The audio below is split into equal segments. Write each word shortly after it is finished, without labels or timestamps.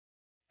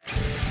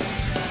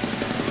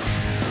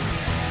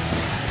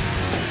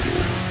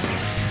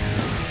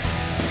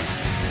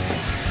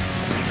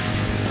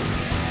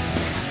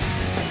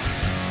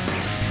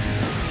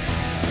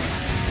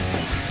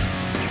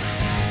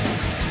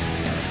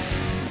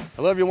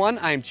Hello everyone,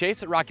 I am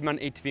Chase at Rocky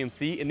Mountain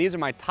ATVMC, and these are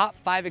my top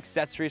 5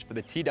 accessories for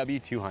the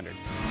TW200.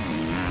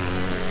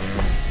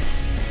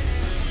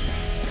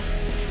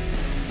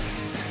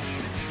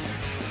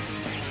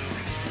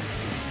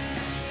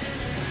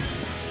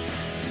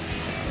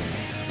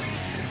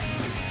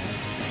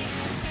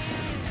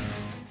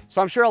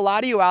 So I'm sure a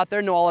lot of you out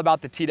there know all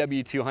about the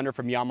TW200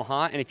 from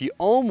Yamaha, and if you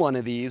own one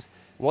of these,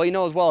 well, you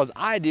know as well as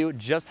I do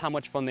just how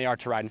much fun they are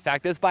to ride. In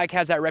fact, this bike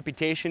has that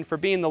reputation for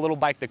being the little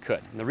bike that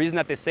could. And the reason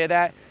that they say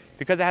that,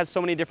 because it has so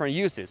many different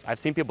uses. I've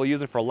seen people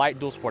use it for light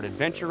dual sport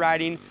adventure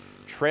riding,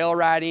 trail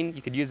riding.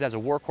 You could use it as a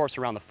workhorse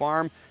around the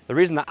farm. The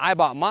reason that I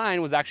bought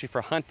mine was actually for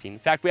hunting. In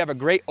fact, we have a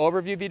great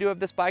overview video of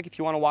this bike if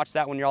you want to watch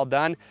that when you're all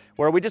done,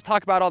 where we just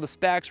talk about all the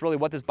specs, really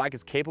what this bike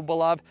is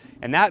capable of.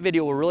 And that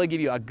video will really give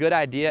you a good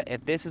idea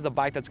if this is a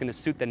bike that's going to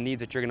suit the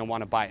needs that you're going to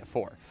want to buy it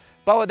for.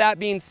 But with that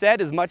being said,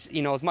 as much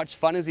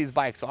fun as these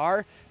bikes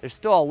are, there's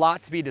still a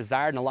lot to be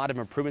desired and a lot of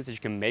improvements that you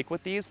can make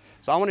with these.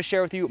 So I want to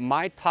share with you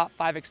my top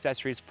 5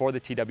 accessories for the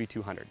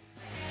TW200.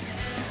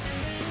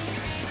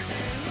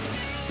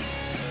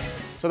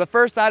 So the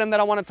first item that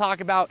I want to talk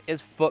about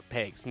is foot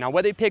pegs. Now,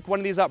 whether you pick one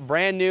of these up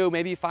brand new,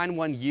 maybe you find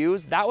one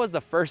used, that was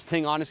the first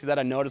thing honestly that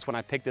I noticed when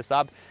I picked this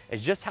up,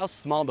 is just how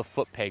small the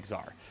foot pegs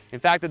are.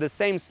 In fact, they're the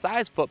same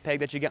size foot peg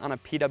that you get on a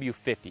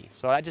PW50.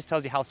 So that just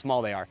tells you how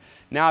small they are.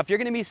 Now, if you're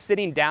going to be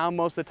sitting down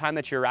most of the time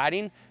that you're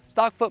riding,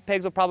 stock foot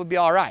pegs will probably be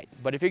all right.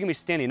 But if you're going to be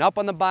standing up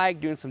on the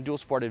bike, doing some dual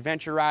sport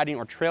adventure riding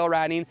or trail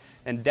riding,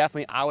 then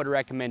definitely I would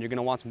recommend you're going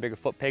to want some bigger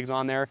foot pegs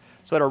on there.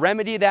 So to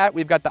remedy that,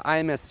 we've got the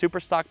IMS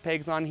Super Stock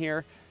pegs on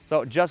here.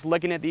 So just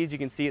looking at these, you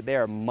can see they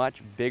are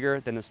much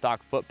bigger than the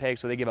stock foot peg.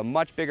 So they give a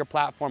much bigger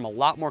platform, a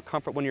lot more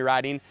comfort when you're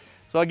riding.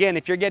 So again,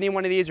 if you're getting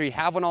one of these or you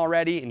have one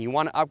already and you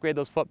want to upgrade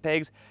those foot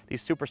pegs,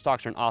 these Super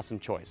Stocks are an awesome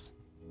choice.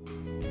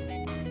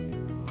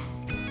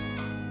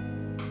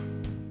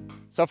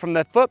 So from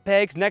the foot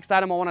pegs, next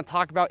item I want to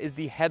talk about is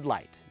the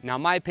headlight. Now,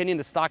 in my opinion,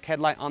 the stock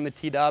headlight on the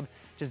TW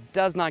just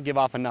does not give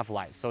off enough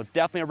light. So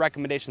definitely a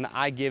recommendation that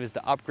I give is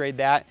to upgrade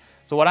that.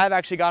 So what I've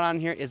actually got on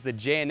here is the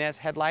JNS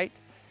headlight.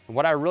 And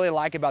what I really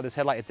like about this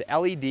headlight, it's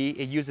an LED.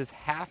 It uses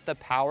half the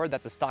power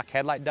that the stock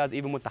headlight does,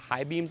 even with the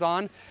high beams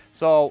on.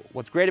 So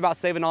what's great about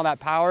saving all that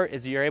power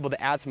is you're able to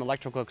add some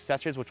electrical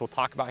accessories, which we'll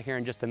talk about here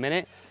in just a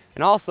minute.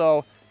 And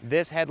also,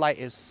 this headlight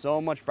is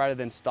so much brighter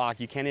than stock,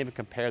 you can't even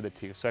compare the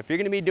two. So if you're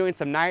gonna be doing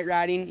some night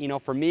riding,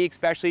 for me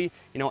especially,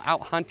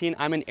 out hunting,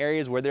 I'm in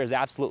areas where there's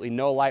absolutely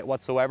no light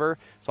whatsoever.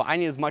 So I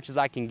need as much as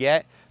I can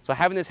get. So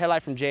having this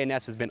headlight from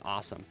JNS has been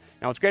awesome.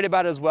 Now what's great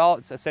about it as well,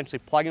 it's essentially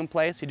plug and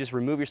play. So you just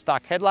remove your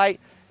stock headlight,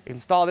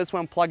 install this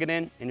one, plug it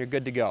in, and you're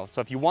good to go.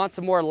 So if you want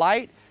some more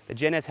light, the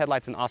JNS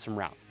headlight's an awesome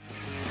route.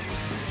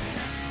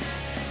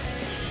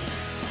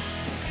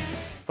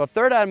 So the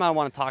third item I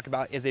want to talk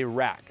about is a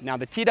rack. Now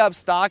the TW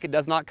stock, it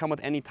does not come with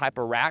any type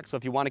of rack. So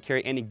if you want to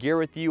carry any gear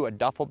with you, a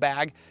duffel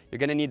bag, you're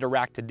going to need a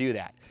rack to do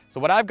that. So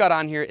what I've got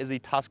on here is the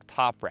Tusk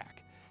top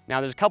rack. Now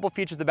there's a couple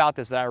features about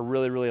this that I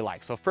really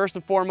like. So first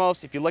and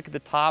foremost, if you look at the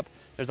top,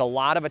 there's a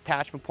lot of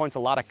attachment points, a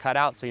lot of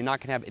cutouts, so you're not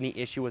gonna have any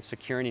issue with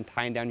securing and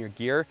tying down your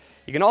gear.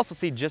 You can also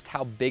see just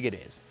how big it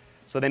is.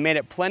 So they made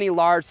it plenty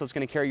large, so it's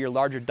gonna carry your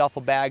larger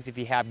duffel bags. If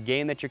you have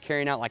game that you're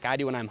carrying out like I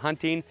do when I'm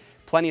hunting,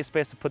 plenty of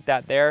space to put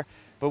that there.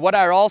 But what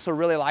I also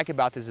really like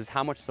about this is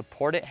how much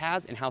support it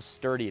has and how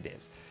sturdy it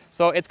is.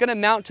 So it's gonna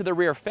mount to the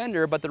rear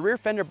fender, but the rear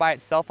fender by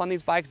itself on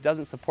these bikes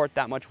doesn't support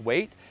that much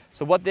weight.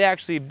 So what they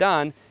actually have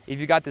done, if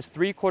you got this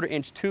 3/4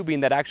 inch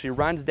tubing that actually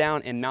runs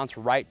down and mounts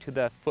right to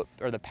the foot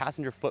or the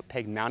passenger foot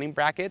peg mounting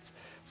brackets.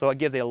 So it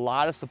gives a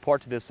lot of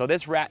support to this. So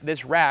this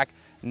rack,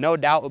 no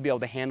doubt will be able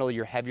to handle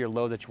your heavier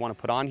loads that you want to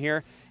put on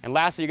here. And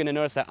lastly, you're gonna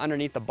notice that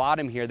underneath the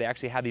bottom here, they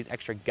actually have these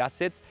extra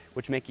gussets,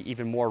 which make it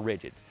even more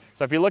rigid.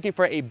 So if you're looking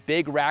for a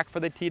big rack for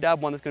the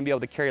TW, one that's gonna be able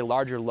to carry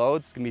larger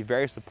loads, it's gonna be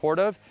very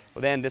supportive,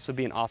 well then this would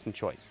be an awesome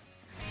choice.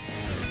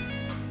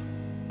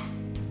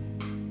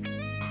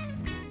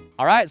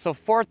 All right, so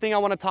fourth thing I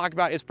wanna talk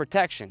about is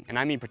protection. And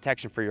I mean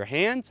protection for your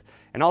hands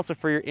and also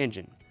for your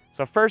engine.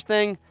 So first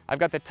thing, I've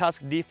got the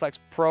Tusk D-Flex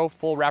Pro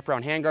full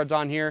wraparound handguards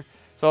on here.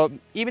 So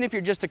even if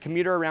you're just a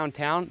commuter around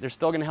town, they're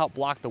still gonna help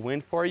block the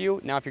wind for you.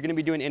 Now, if you're gonna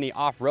be doing any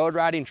off-road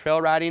riding, trail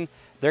riding,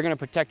 they're gonna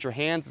protect your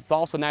hands. It's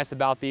also nice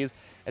about these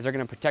is they're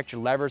gonna protect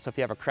your levers. So if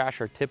you have a crash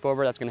or a tip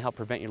over, that's gonna help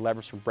prevent your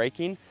levers from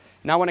breaking.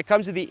 Now, when it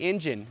comes to the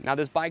engine, now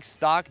this bike's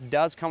stock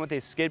does come with a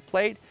skid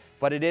plate,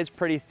 but it is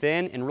pretty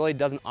thin and really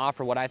doesn't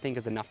offer what I think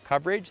is enough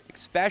coverage,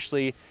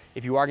 especially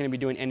if you are gonna be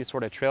doing any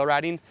sort of trail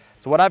riding.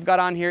 So what I've got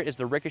on here is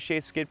the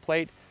Ricochet skid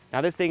plate. Now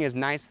this thing is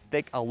nice,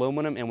 thick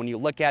aluminum, and when you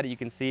look at it, you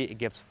can see it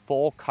gives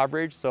full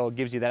coverage, so it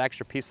gives you that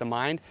extra peace of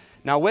mind.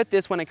 Now with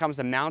this, when it comes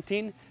to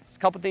mounting, there's a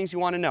couple things you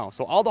wanna know.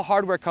 So all the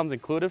hardware comes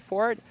included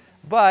for it,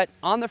 but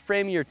on the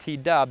frame of your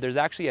TW, there's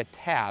actually a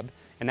tab,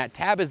 and that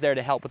tab is there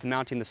to help with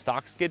mounting the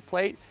stock skid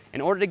plate.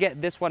 In order to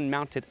get this one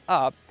mounted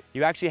up,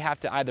 you actually have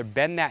to either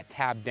bend that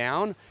tab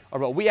down, or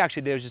what we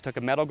actually did was just took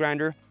a metal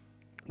grinder,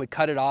 we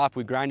cut it off,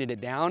 we grinded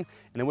it down,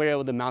 and then we were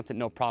able to mount it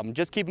no problem.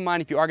 Just keep in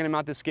mind, if you are gonna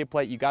mount this skid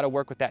plate, you gotta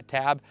work with that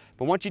tab.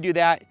 But once you do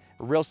that,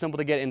 real simple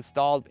to get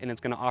installed, and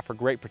it's gonna offer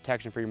great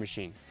protection for your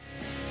machine.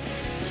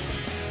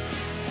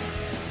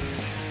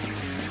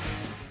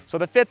 So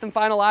the fifth and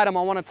final item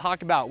I want to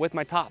talk about with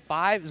my top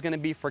 5 is going to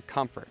be for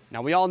comfort.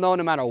 Now we all know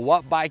no matter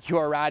what bike you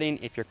are riding,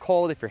 if you're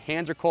cold, if your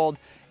hands are cold,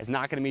 it's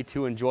not going to be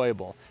too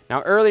enjoyable.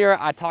 Now earlier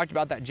I talked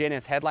about that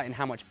JNS headlight and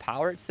how much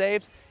power it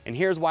saves, and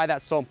here's why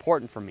that's so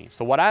important for me.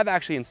 So what I've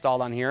actually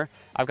installed on here,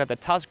 I've got the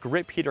Tusk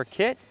grip heater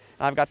kit,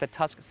 and I've got the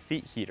Tusk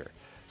seat heater.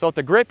 So with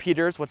the grip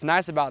heaters, what's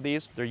nice about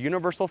these, they're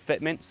universal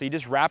fitment, so you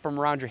just wrap them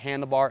around your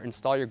handlebar,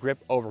 install your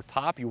grip over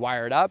top, you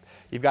wire it up,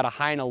 you've got a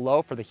high and a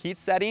low for the heat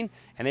setting,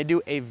 and they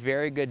do a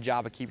very good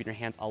job of keeping your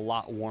hands a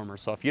lot warmer.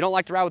 So if you don't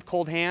like to ride with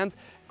cold hands,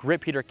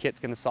 grip heater kit's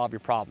gonna solve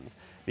your problems.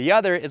 The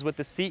other is with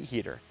the seat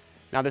heater.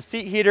 Now the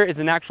seat heater is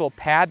an actual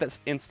pad that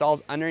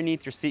installs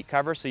underneath your seat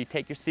cover, so you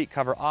take your seat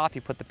cover off,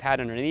 you put the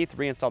pad underneath,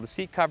 reinstall the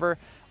seat cover,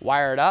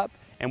 wire it up,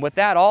 and with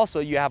that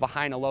also you have a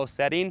high and a low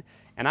setting.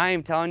 And I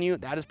am telling you,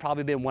 that has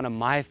probably been one of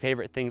my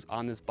favorite things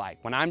on this bike.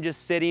 When I'm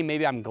just sitting,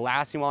 maybe I'm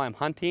glassing while I'm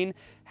hunting,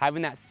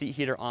 having that seat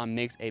heater on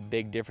makes a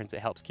big difference. It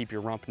helps keep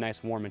your rump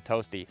nice, warm, and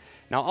toasty.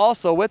 Now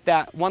also with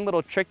that, one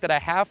little trick that I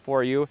have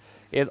for you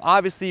is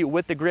obviously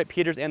with the grip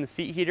heaters and the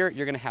seat heater,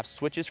 you're gonna have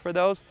switches for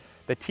those.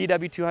 The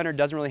TW200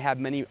 doesn't really have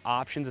many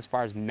options as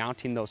far as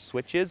mounting those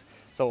switches.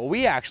 So what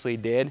we actually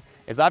did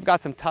is I've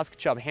got some Tusk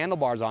Chubb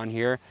handlebars on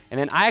here, and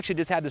then I actually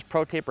just had this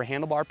Pro Taper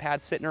handlebar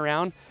pad sitting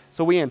around.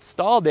 So we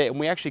installed it and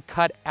we actually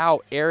cut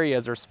out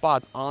areas or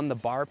spots on the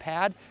bar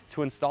pad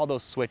to install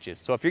those switches.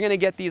 So if you're gonna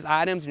get these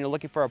items and you're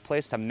looking for a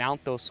place to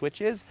mount those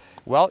switches,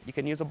 well, you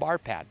can use a bar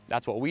pad.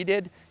 That's what we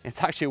did, and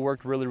it's actually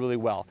worked really, really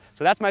well.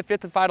 So that's my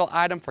fifth and final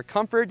item for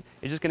comfort.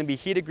 It's just gonna be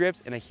heated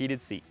grips and a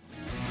heated seat.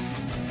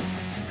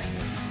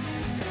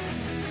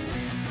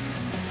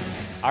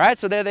 All right,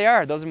 so there they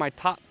are. Those are my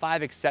top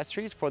 5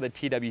 accessories for the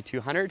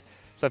TW200.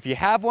 So if you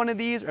have one of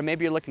these, or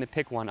maybe you're looking to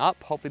pick one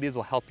up, hopefully these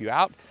will help you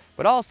out.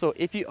 But also,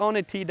 if you own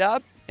a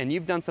T-Dub and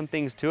you've done some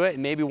things to it,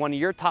 and maybe one of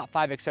your top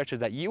 5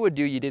 accessories that you would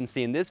do you didn't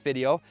see in this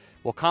video,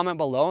 well, comment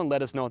below and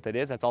let us know what that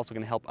is. That's also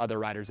gonna help other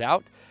riders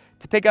out.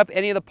 To pick up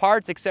any of the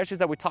parts, accessories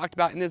that we talked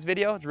about in this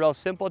video, it's real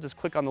simple. Just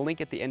click on the link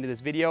at the end of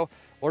this video.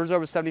 Orders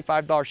over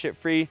 $75 ship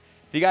free.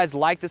 If you guys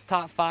like this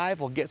top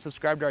 5, well, get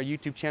subscribed to our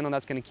YouTube channel.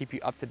 That's gonna keep you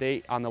up to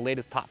date on the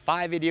latest top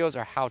 5 videos,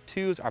 our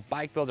how-tos, our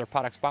bike builds, our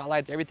product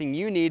spotlights, everything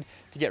you need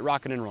to get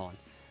rocking and rolling.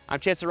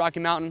 I'm Chase at Rocky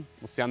Mountain.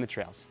 We'll see you on the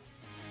trails.